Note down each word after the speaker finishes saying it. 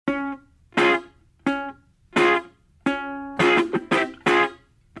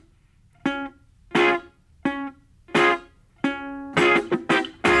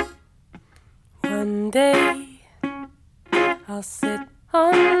One day I'll sit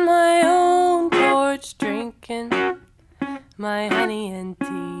on my own porch drinking my honey and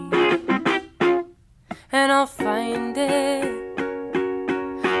tea, and I'll find it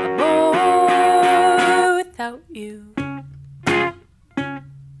a bore without you.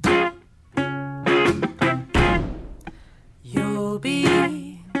 You'll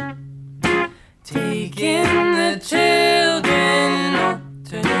be taking the children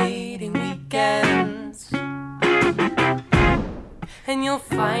alternating weekends, and you'll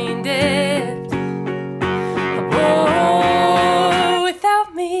find it a bore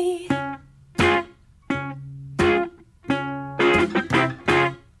without me.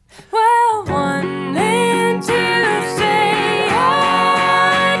 Well, one and two say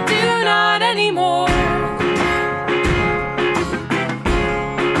I do not anymore.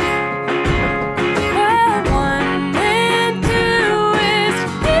 Well, one and two is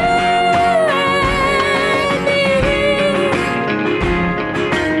you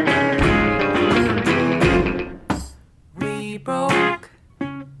and me. We broke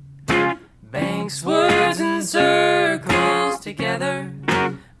banks, words, and circles together.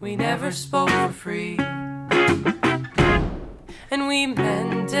 We never spoke for free, and we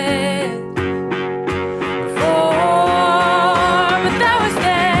meant it before, but that was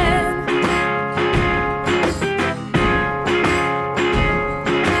then.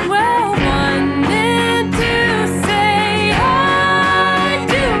 Well, one and two say I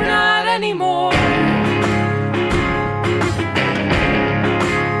do not anymore.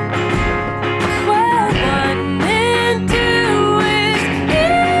 Well, one and two is you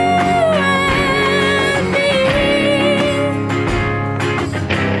and me.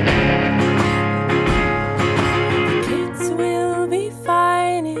 Kids will be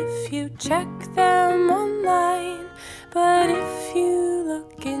fine if you check them online, but if you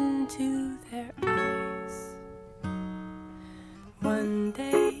look into their eyes, one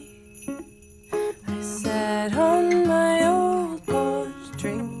day I sat on my old porch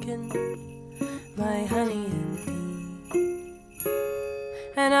drinking my honey and tea,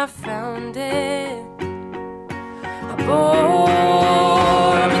 and I found it a bore,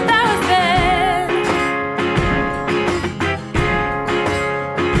 but that was then.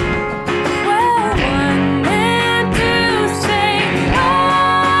 Well, one and two say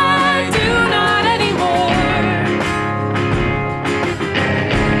I do not anymore.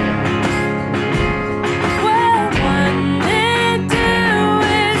 Well, one and two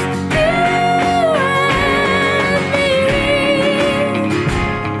is you and me.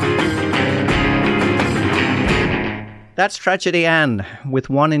 That's Tragedy Ann with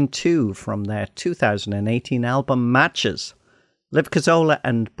 1 and 2 from their 2018 album Matches. Liv Cazzola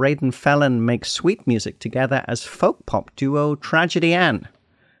and Braden Fellon make sweet music together as folk pop duo Tragedy Ann.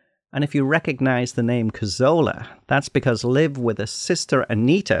 And if you recognize the name Cazzola, that's because Liv with her sister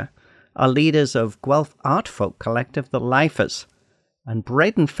Anita are leaders of Guelph art folk collective The Lifers, and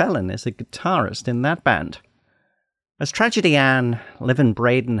Braden Fellon is a guitarist in that band. As Tragedy Ann, Liv and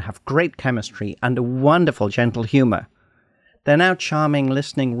Braden have great chemistry and a wonderful gentle humour. They're now charming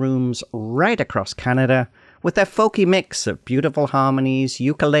listening rooms right across Canada with their folky mix of beautiful harmonies,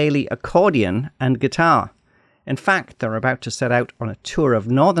 ukulele, accordion, and guitar. In fact, they're about to set out on a tour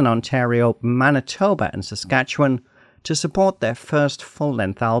of Northern Ontario, Manitoba, and Saskatchewan to support their first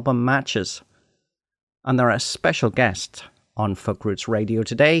full-length album, Matches. And they're a special guest on Folk Roots Radio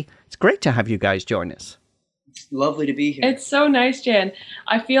today. It's great to have you guys join us. Lovely to be here. It's so nice, Jan.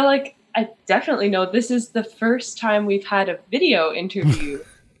 I feel like I definitely know this is the first time we've had a video interview.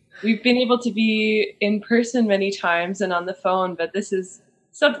 We've been able to be in person many times and on the phone, but this is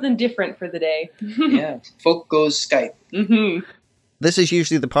something different for the day. Yeah, folk goes Skype. Mm-hmm. This is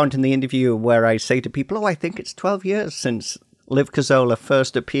usually the point in the interview where I say to people, I think it's 12 years since Liv Cazzola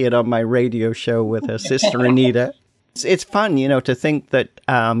first appeared on my radio show with her sister Anita. It's fun, to think that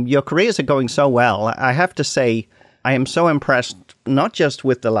your careers are going so well. I have to say, I am so impressed, not just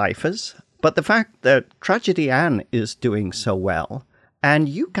with The Lifers, but the fact that Tragedy Ann is doing so well. And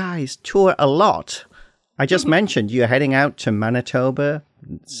you guys tour a lot. I just mentioned you're heading out to Manitoba,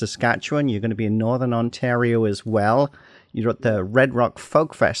 Saskatchewan. You're going to be in Northern Ontario as well. You're at the Red Rock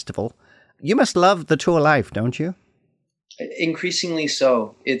Folk Festival. You must love the tour life, don't you? Increasingly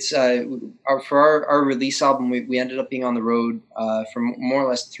so. It's for our release album, we ended up being on the road for more or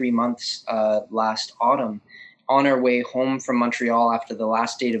less 3 months last autumn. On our way home from Montreal after the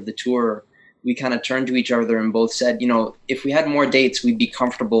last date of the tour, we kind of turned to each other and both said, if we had more dates, we'd be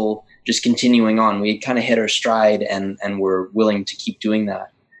comfortable just continuing on. We had kind of hit our stride and we're willing to keep doing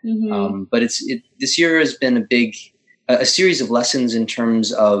that. Mm-hmm. But this year has been a series of lessons in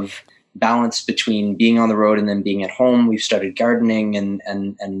terms of balance between being on the road and then being at home. We've started gardening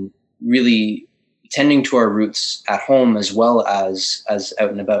and really tending to our roots at home as well as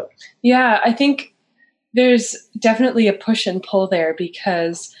out and about. Yeah, I think there's definitely a push and pull there,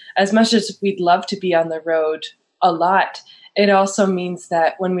 because as much as we'd love to be on the road a lot, it also means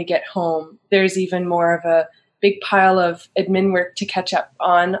that when we get home, there's even more of a big pile of admin work to catch up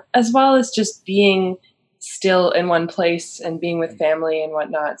on, as well as just being still in one place and being with family and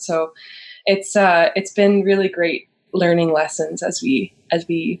whatnot. So it's been really great learning lessons as we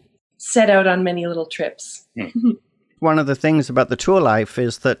set out on many little trips. One of the things about the tour life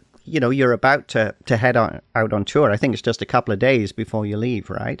is that, you know, you're about to head out on tour. I think it's just a couple of days before you leave,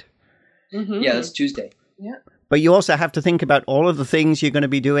 right? Mm-hmm. Yeah, that's Tuesday. Yeah. But you also have to think about all of the things you're going to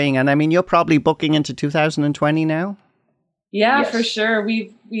be doing. And I mean, you're probably booking into 2020 now? Yeah, Yes. for sure.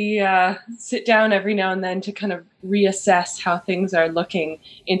 We sit down every now and then to kind of reassess how things are looking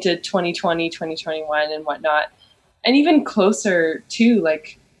into 2020, 2021 and whatnot. And even closer too,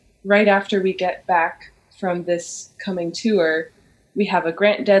 like right after we get back from this coming tour, we have a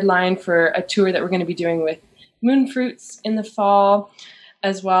grant deadline for a tour that we're going to be doing with Moonfruits in the fall,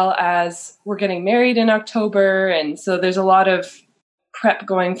 as well as we're getting married in October. And so there's a lot of prep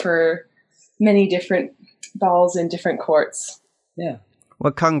going for many different balls in different courts. Yeah.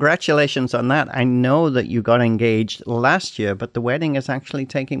 Well, congratulations on that. I know that you got engaged last year, but the wedding is actually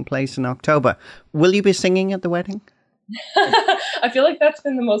taking place in October. Will you be singing at the wedding? I feel like that's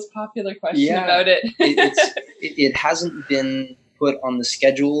been the most popular question about it. It hasn't been put on the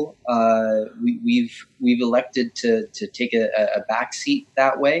schedule. We've elected to take a back seat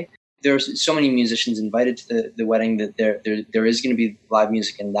that way. There's so many musicians invited to the wedding that there is going to be live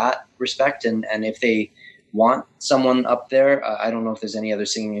music in that respect, and if they want someone up there, I don't know if there's any other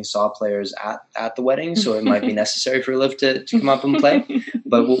singing and saw players at the wedding, so it might be necessary for Liv to come up and play,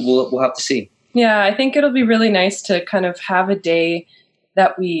 but we'll have to see. Yeah, I think it'll be really nice to kind of have a day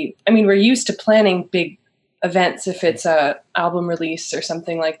that we're used to planning big events if it's a album release or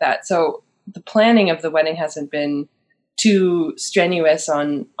something like that. So the planning of the wedding hasn't been too strenuous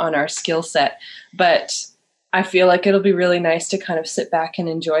on our skill set, but I feel like it'll be really nice to kind of sit back and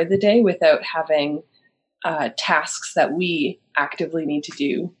enjoy the day without having tasks that we actively need to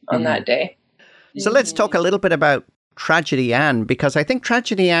do on that day. So let's talk a little bit about Tragedy Ann, because I think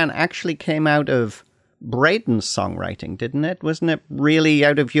Tragedy Ann actually came out of Braden's songwriting, didn't it? Wasn't it really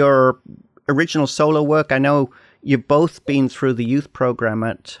out of your original solo work? I know you've both been through the youth program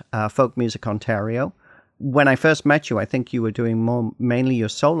at Folk Music Ontario. When I first met you, I think you were doing mainly your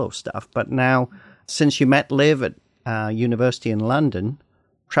solo stuff. But now, since you met Liv at university in London,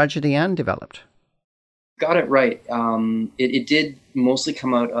 Tragedy Ann developed. Got it right. It did mostly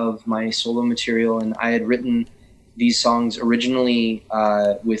come out of my solo material, and I had written these songs originally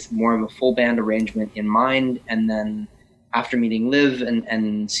with more of a full band arrangement in mind, and then after meeting Liv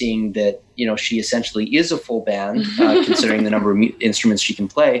and seeing that, you know, she essentially is a full band, considering the number of instruments she can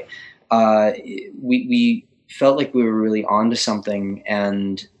play, we felt like we were really onto something,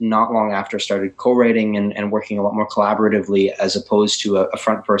 and not long after started co-writing and working a lot more collaboratively as opposed to a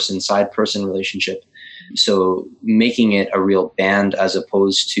front person, side person relationship. So making it a real band as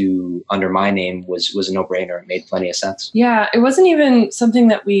opposed to under my name was a no-brainer. It made plenty of sense. Yeah, it wasn't even something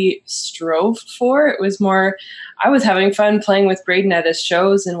that we strove for. It was more, I was having fun playing with Braden at his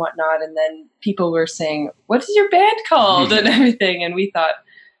shows and whatnot, and then people were saying, "What is your band called?" and everything, and we thought,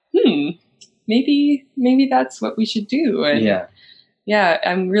 maybe that's what we should do. And yeah,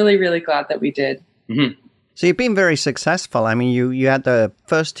 I'm really, really glad that we did. Mm-hmm. So you've been very successful. I mean, you had the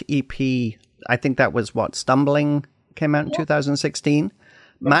first EP, I think that was Stumbling came out in 2016.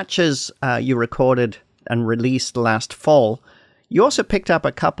 Matches you recorded and released last fall. You also picked up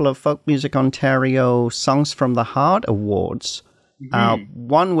a couple of Folk Music Ontario Songs from the Heart Awards.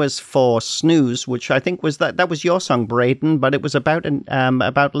 One was for Snooze, which I think was that was your song, Braden, but it was about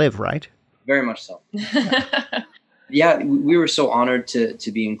Liv, right? Very much so. Yeah, we were so honored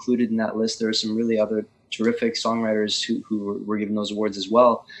to be included in that list. There are some really other terrific songwriters who were given those awards as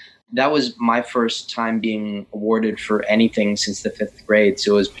well. That was my first time being awarded for anything since the 5th grade,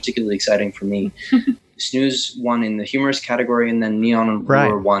 so it was particularly exciting for me. Snooze won in the humorous category, and then Neon and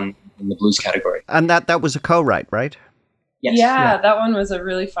Roar won in the blues category. And that was a co-write, right? Yes. Yeah, that one was a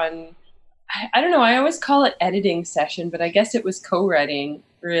really fun, I don't know, I always call it editing session, but I guess it was co-writing,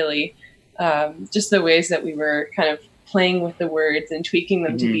 really. Just the ways that we were kind of playing with the words and tweaking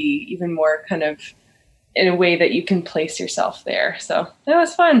them to be even more kind of in a way that you can place yourself there. So that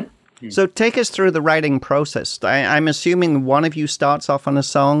was fun. So take us through the writing process. I'm assuming one of you starts off on a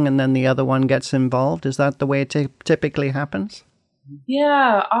song and then the other one gets involved. Is that the way it typically happens?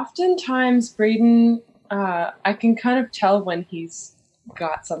 Yeah, oftentimes Braden, I can kind of tell when he's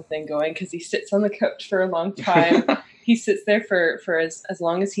got something going because he sits on the couch for a long time. He sits there for as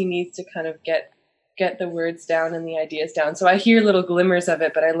long as he needs to kind of get the words down and the ideas down. So I hear little glimmers of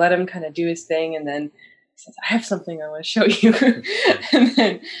it, but I let him kind of do his thing, and then he says, "I have something I want to show you,"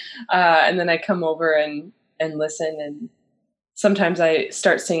 and then I come over and listen, and sometimes I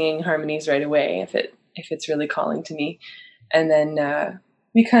start singing harmonies right away if it's really calling to me. And then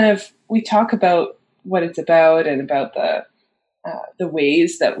we talk about what it's about and about the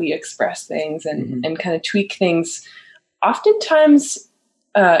ways that we express things and kind of tweak things. Oftentimes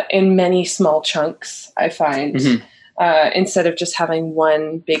in many small chunks, I find instead of just having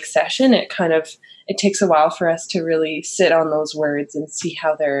one big session, it takes a while for us to really sit on those words and see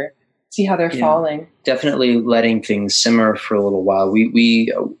how they're falling. Definitely letting things simmer for a little while.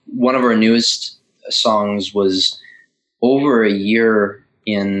 We one of our newest songs was over a year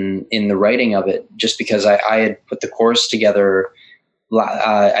in the writing of it, just because I had put the chorus together.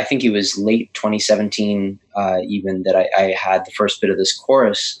 I think it was late 2017 even that I had the first bit of this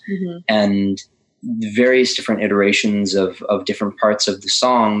chorus, and various different iterations of different parts of the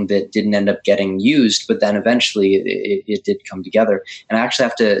song that didn't end up getting used, but then eventually it did come together. And I actually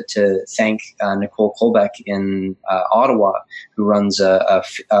have to thank Nicole Colbeck in Ottawa, who runs a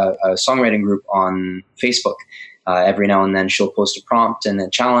songwriting group on Facebook. Every now and then she'll post a prompt and a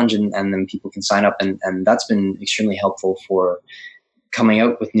challenge, and then people can sign up, and that's been extremely helpful for coming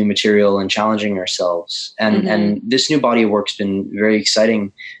out with new material and challenging ourselves. And this new body of work's been very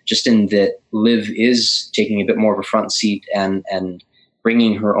exciting, just in that Liv is taking a bit more of a front seat and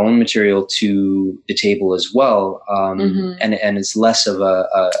bringing her own material to the table as well. And it's less of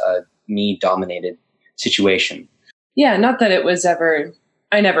a me dominated situation. Yeah. Not that it was ever,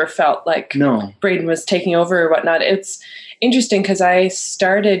 I never felt like Braden was taking over or whatnot. It's interesting because I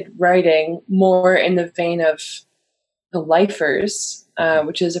started writing more in the vein of The Lifers,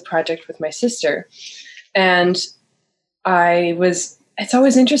 which is a project with my sister. And it's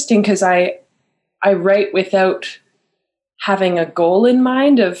always interesting because I write without having a goal in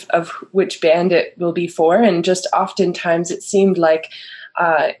mind of which band it will be for. And just oftentimes it seemed like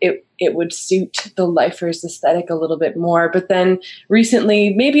it would suit the Lifers aesthetic a little bit more. But then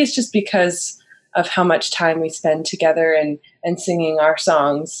recently, maybe it's just because of how much time we spend together and singing our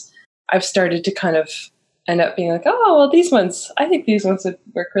songs, I've started to kind of end up being like, oh, well, I think these ones would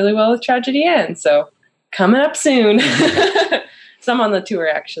work really well with Tragedy Ann. So coming up soon. Some on the tour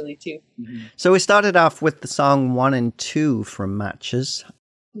actually too. So we started off with the song 1 and 2 from Matches.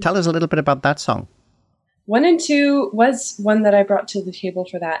 Tell us a little bit about that song. 1 and 2 was one that I brought to the table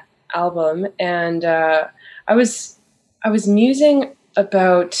for that album. And I was musing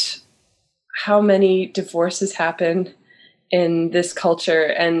about how many divorces happen in this culture,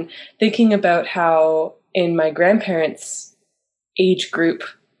 and thinking about how in my grandparents' age group,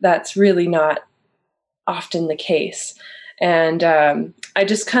 that's really not often the case. And I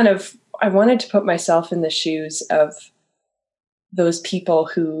just I wanted to put myself in the shoes of those people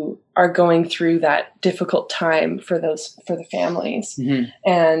who are going through that difficult time for the families.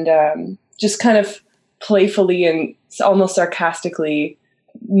 And just kind of playfully and almost sarcastically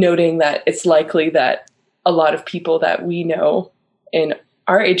noting that it's likely that a lot of people that we know in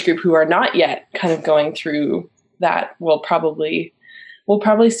our age group who are not yet kind of going through that will probably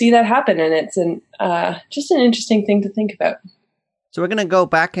see that happen. And it's just an interesting thing to think about. So we're going to go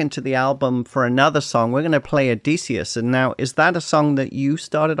back into the album for another song. We're going to play Odysseus. And now, is that a song that you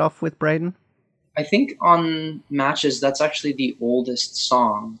started off with, Braden? I think on Matches, that's actually the oldest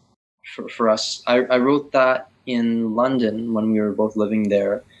song for us. I wrote that in London when we were both living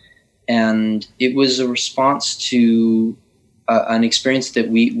there. And it was a response to an experience that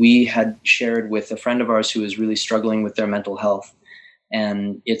we had shared with a friend of ours who was really struggling with their mental health.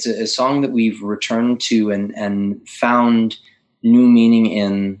 And it's a song that we've returned to and found new meaning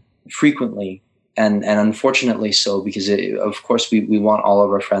in frequently. And unfortunately so, because of course we want all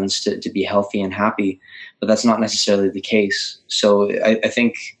of our friends to be healthy and happy, but that's not necessarily the case. So I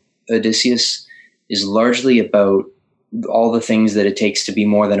think Odysseus is largely about all the things that it takes to be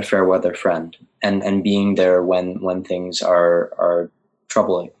more than a fair weather friend, and being there when things are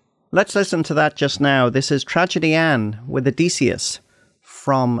troubling. Let's listen to that just now. This is Tragedy Ann with Odysseus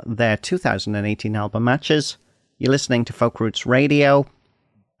from their 2018 album Matches. You're listening to Folk Roots Radio,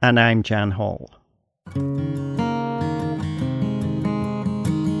 and I'm Jan Hall. You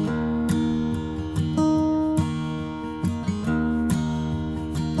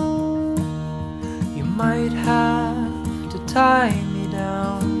might have to tie me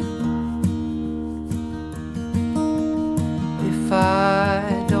down if I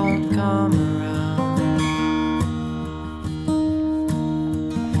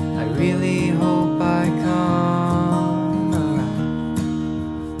really hope I come around.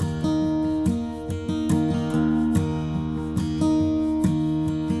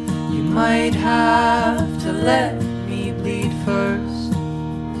 You might have to let me bleed first.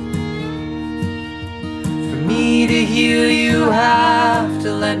 For me to heal, you have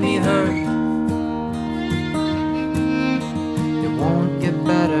to let me hurt. It won't get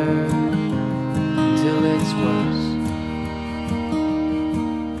better until it's worse.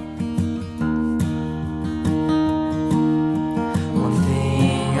 One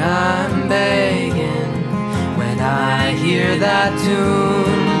thing I'm begging, when I hear that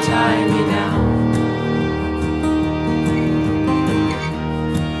tune, tie me down.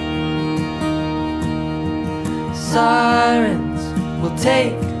 Sirens will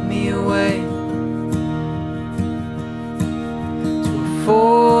take me away to a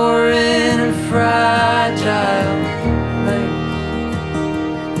foreign and fragile place.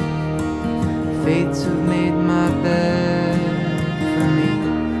 Fates have made my bed for me.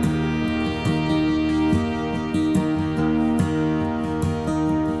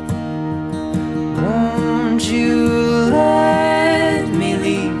 Won't you let me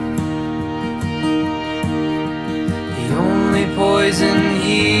leave? The only poison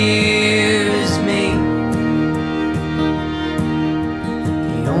here is me.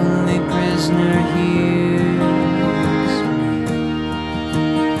 The only prisoner here is me.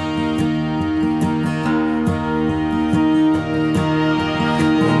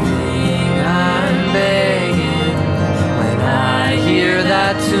 The thing I'm begging, when I hear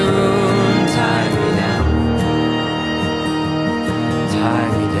that tune, tie me down. Tie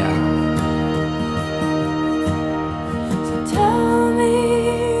me down. So tell me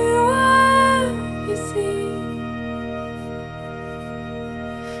what you see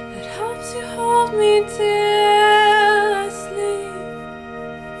that helps you hold me till I sleep.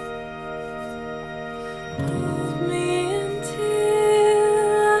 Hold me until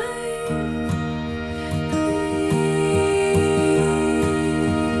I bleed.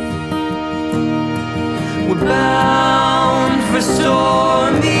 We're bound for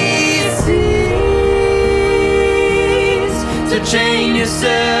stormy seas, so chain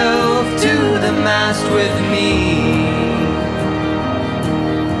yourself to the mast with me.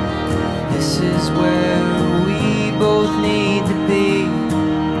 This is where we both need to be.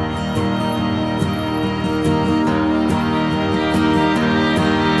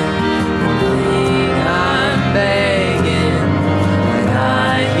 One thing I'm begging, when I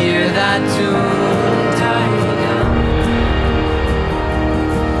hear that tune, tie me down.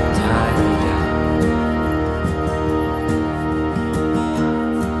 Tie me down.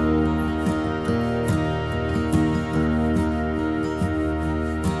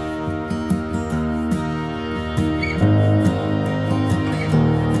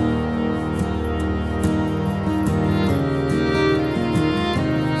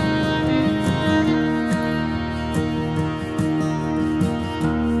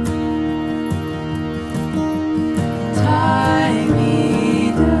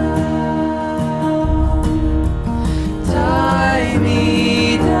 Tie me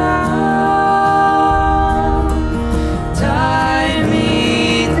down. Tie me down. Tie me down.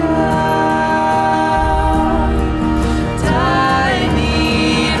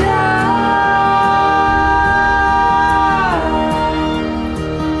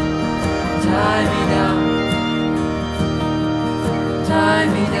 Tie me down. Tie me down. Tie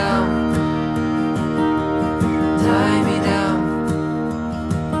me down. Tie me down.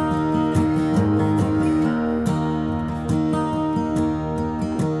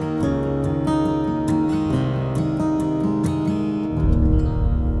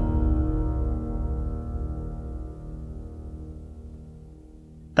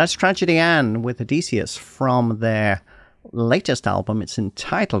 That's Tragedy Ann with Odysseus from their latest album. It's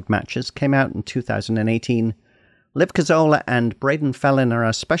entitled Matches, came out in 2018. Liv Cazzola and Braden Fellin are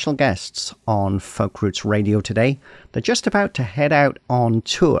our special guests on Folk Roots Radio today. They're just about to head out on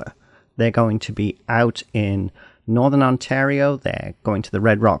tour. They're going to be out in Northern Ontario. They're going to the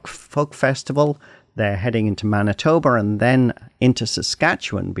Red Rock Folk Festival. They're heading into Manitoba and then into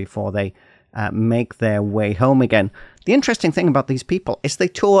Saskatchewan before they make their way home again. The interesting thing about these people is they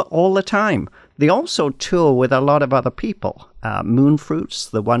tour all the time. They also tour with a lot of other people.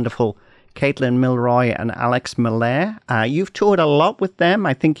 Moonfruits, the wonderful Caitlin Milroy and Alex Miller. You've toured a lot with them.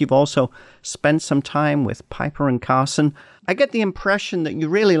 I think you've also spent some time with Piper and Carson. I get the impression that you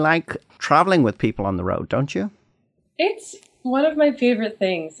really like traveling with people on the road, don't you? It's one of my favorite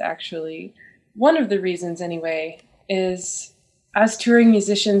things, actually. One of the reasons, anyway, is as touring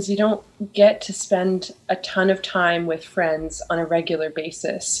musicians, you don't get to spend a ton of time with friends on a regular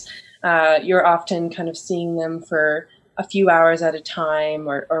basis. you're often kind of seeing them for a few hours at a time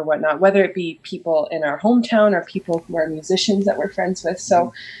or whatnot, whether it be people in our hometown or people who are musicians that we're friends with.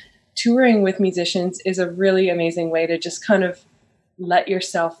 So touring with musicians is a really amazing way to just kind of let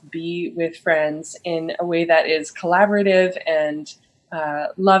yourself be with friends in a way that is collaborative and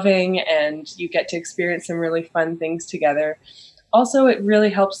loving, and you get to experience some really fun things together. Also, it really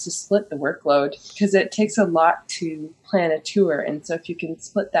helps to split the workload because it takes a lot to plan a tour. And so if you can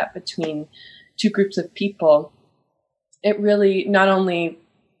split that between two groups of people, it really not only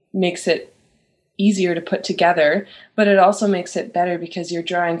makes it easier to put together, but it also makes it better because you're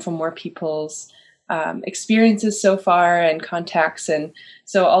drawing from more people's experiences so far and contacts. And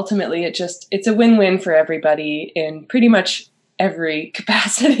so ultimately it's a win-win for everybody in pretty much every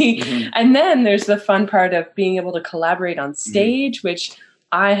capacity. And then there's the fun part of being able to collaborate on stage, which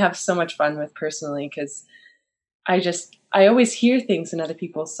I have so much fun with personally, because I always hear things in other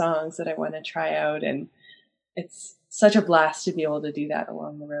people's songs that I want to try out. And it's such a blast to be able to do that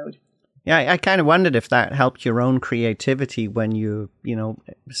along the road. Yeah, I kind of wondered if that helped your own creativity when you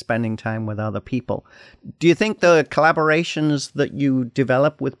spending time with other people. Do you think the collaborations that you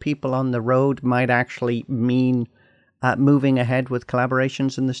develop with people on the road might actually mean moving ahead with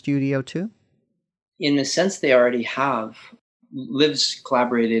collaborations in the studio too? In a sense, they already have. Liv's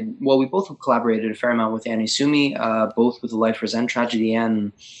collaborated, well, we both have collaborated a fair amount with Annie Sumi, both with the Life Resent tragedy,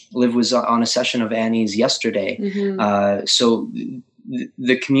 and Liv was on a session of Annie's yesterday. So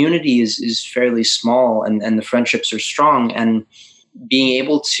the community is fairly small, and the friendships are strong, and being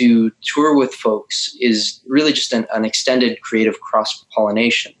able to tour with folks is really just an extended creative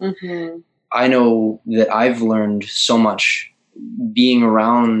cross-pollination. I know that I've learned so much being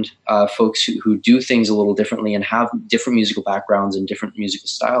around folks who do things a little differently and have different musical backgrounds and different musical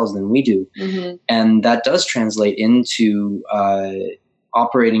styles than we do. And that does translate into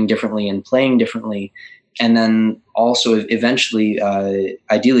operating differently and playing differently. And then also eventually,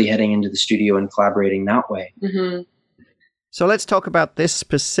 ideally heading into the studio and collaborating that way. So let's talk about this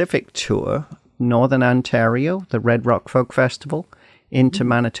specific tour, Northern Ontario, the Red Rock Folk Festival, into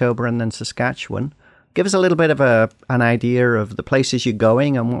Manitoba and then Saskatchewan. Give us a little bit of an idea of the places you're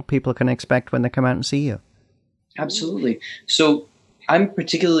going and what people can expect when they come out and see you. Absolutely. So I'm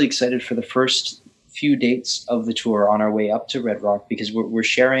particularly excited for the first few dates of the tour on our way up to Red Rock, because we're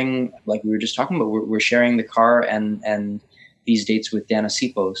sharing, like we were just talking about, we're sharing the car and these dates with Dana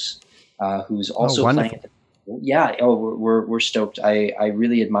Sipos, who's also playing. Yeah. We're stoked. I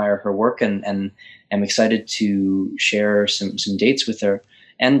really admire her work and am excited to share some dates with her.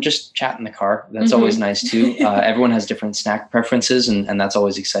 And just chat in the car. That's always nice too. Everyone has different snack preferences, and that's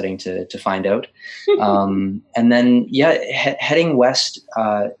always exciting to find out. And then, heading west,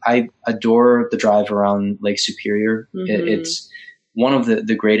 I adore the drive around Lake Superior. It's one of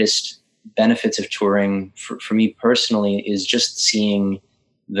the greatest benefits of touring for me personally is just seeing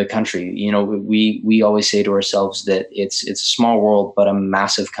the country. We always say to ourselves that it's a small world, but a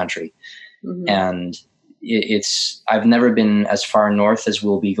massive country. And I've never been as far north as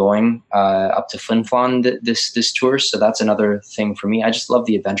we'll be going up to Flin Flon this tour, so that's another thing for me. I just love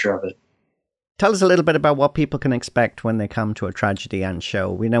the adventure of it. Tell us a little bit about what people can expect when they come to a Tragedy Ann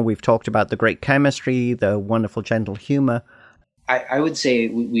show. We know we've talked about the great chemistry, the wonderful gentle humor. I would say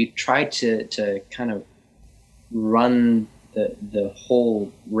we try to kind of run the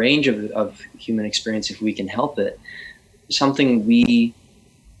whole range of human experience if we can help it. Something we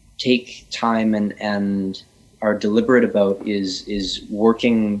take time and are deliberate about is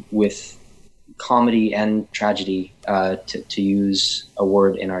working with comedy and tragedy, to use a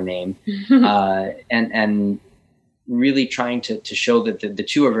word in our name, and really trying to show that the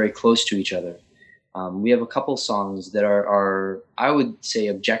two are very close to each other. We have a couple songs that are I would say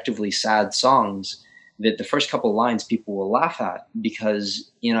objectively sad songs that the first couple lines people will laugh at because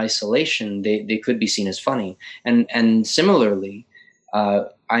in isolation they could be seen as funny, and similarly,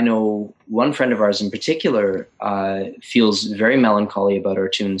 I know one friend of ours in particular feels very melancholy about our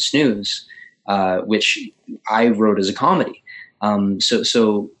tune Snooze, which I wrote as a comedy.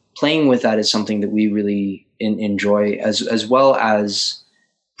 So playing with that is something that we really enjoy, as well as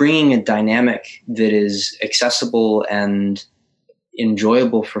bringing a dynamic that is accessible and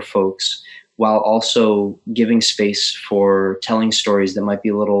enjoyable for folks, while also giving space for telling stories that might be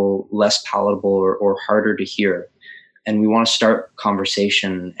a little less palatable or harder to hear. And we want to start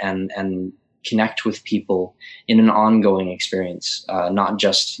conversation and connect with people in an ongoing experience, not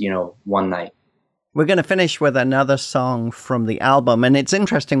just, one night. We're going to finish with another song from the album. And it's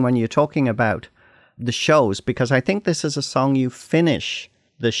interesting when you're talking about the shows, because I think this is a song you finish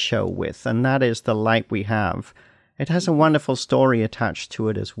the show with, and that is The Light We Have. It has a wonderful story attached to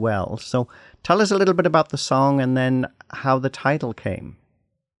it as well. So tell us a little bit about the song and then how the title came.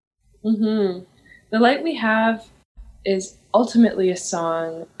 Mm-hmm. The Light We Have is ultimately a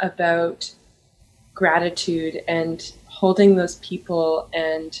song about gratitude and holding those people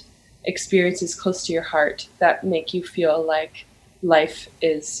and experiences close to your heart that make you feel like life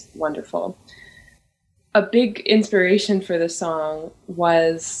is wonderful. A big inspiration for the song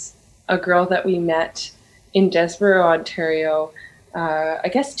was a girl that we met in Desborough, Ontario, I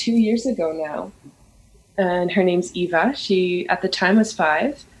guess 2 years ago now. And her name's Eva. She, at the time, was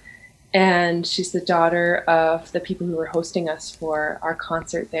 5. And she's the daughter of the people who were hosting us for our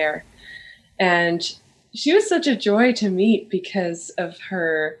concert there. And she was such a joy to meet because of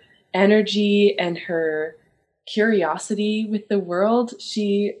her energy and her curiosity with the world.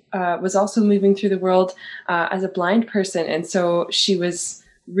 She was also moving through the world as a blind person. And so she was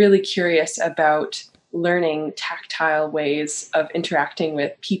really curious about learning tactile ways of interacting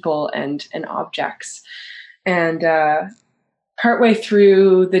with people and objects. And partway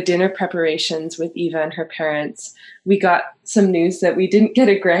through the dinner preparations with Eva and her parents, we got some news that we didn't get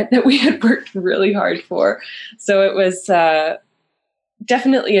a grant that we had worked really hard for. So it was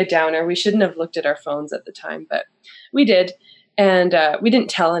definitely a downer. We shouldn't have looked at our phones at the time, but we did. And we didn't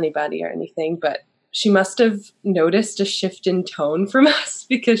tell anybody or anything, but she must have noticed a shift in tone from us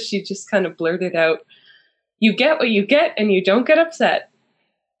because she just kind of blurted out, "You get what you get and you don't get upset."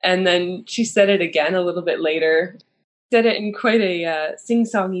 And then she said it again a little bit later, said it in quite a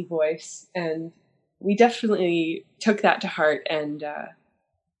sing-songy voice. And we definitely took that to heart, and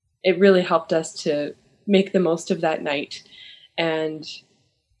it really helped us to make the most of that night. And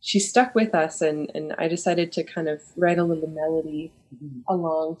she stuck with us, and I decided to kind of write a little melody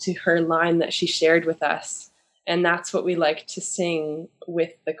along to her line that she shared with us. And that's what we like to sing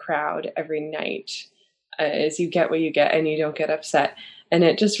with the crowd every night, is "You get what you get and you don't get upset." And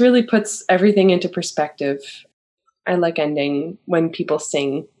it just really puts everything into perspective. I like ending when people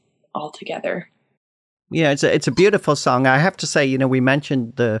sing all together. Yeah, it's a beautiful song. I have to say, we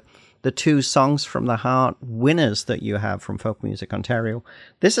mentioned the 2 Songs from the Heart winners that you have from Folk Music Ontario.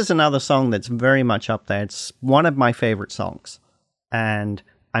 This is another song that's very much up there. It's one of my favorite songs. And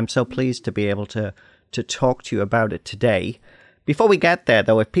I'm so pleased to be able to talk to you about it today. Before we get there,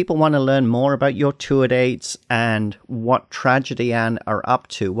 though, if people want to learn more about your tour dates and what Tragedy Ann are up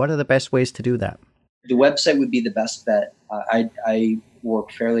to, what are the best ways to do that? The website would be the best bet. I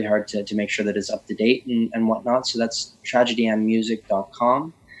work fairly hard to make sure that it's up to date and whatnot. So that's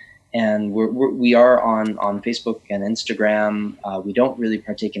tragedyannmusic.com. And we are on Facebook and Instagram. We don't really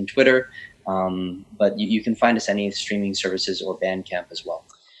partake in Twitter, but you can find us any streaming services or Bandcamp as well.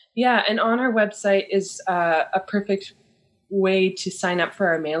 Yeah, and on our website is a perfect way to sign up for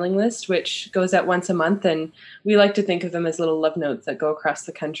our mailing list, which goes out once a month. And we like to think of them as little love notes that go across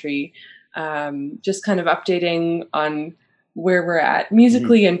the country, just kind of updating on where we're at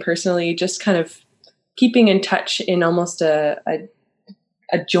musically and personally, just kind of keeping in touch in almost a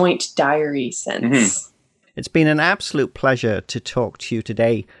joint diary sense. It's been an absolute pleasure to talk to you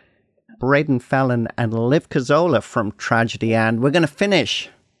today, Braden Fallon and Liv Cazzola from Tragedy Ann. We're going to finish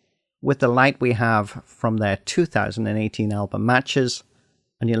with The Light We Have from their 2018 album Matches.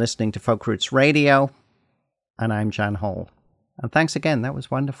 And you're listening to Folk Roots Radio. And I'm Jan Hall. And thanks again. That was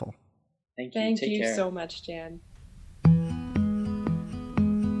wonderful. Thank you. Thank Take you care. so much, Jan.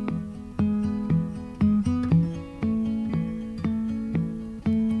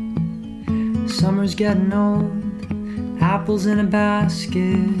 Summer's getting old, apples in a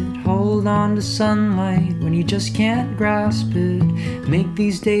basket. Hold on to sunlight when you just can't grasp it. Make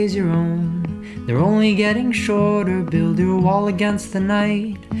these days your own, they're only getting shorter. Build your wall against the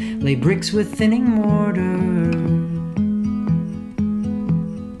night, lay bricks with thinning mortar.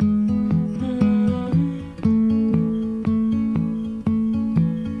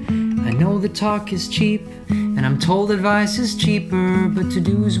 I know the talk is cheap, and I'm told advice is cheaper, but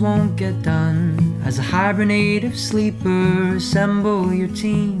to-dos won't get done. As a hibernative sleeper, assemble your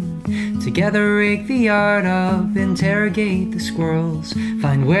team. Together rake the yard up, interrogate the squirrels,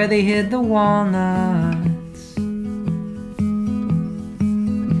 find where they hid the walnuts.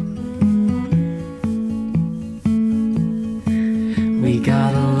 We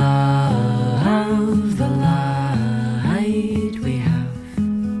gotta love the light we have.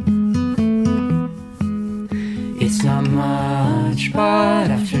 It's not much, but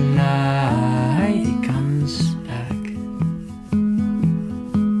after night it comes back.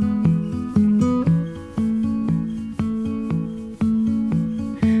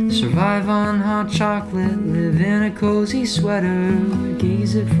 Survive on hot chocolate, live in a cozy sweater,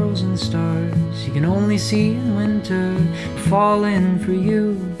 gaze at frozen stars you can only see in winter, falling for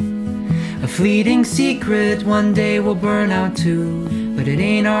you. A fleeting secret one day will burn out too, but it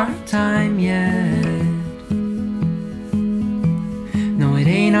ain't our time yet. No, it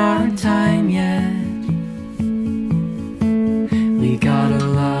ain't our time yet. We gotta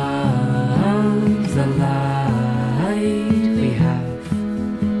love the light we have.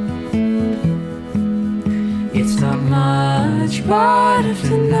 It's not much, but if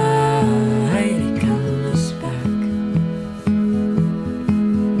tonight it comes back.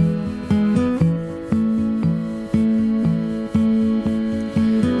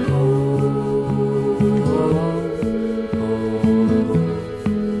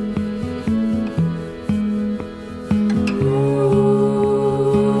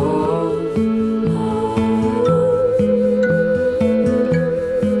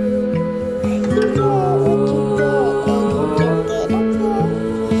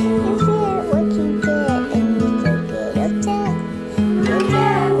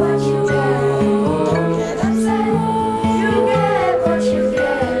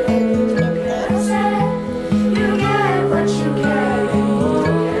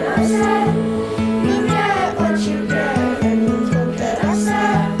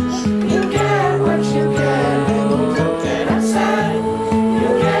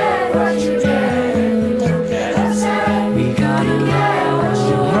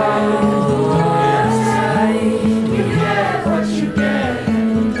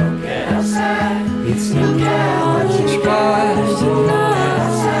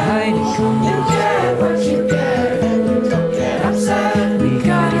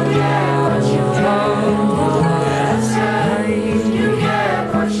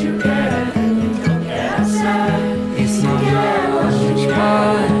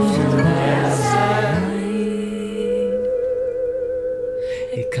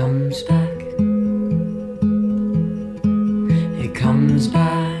 It comes back.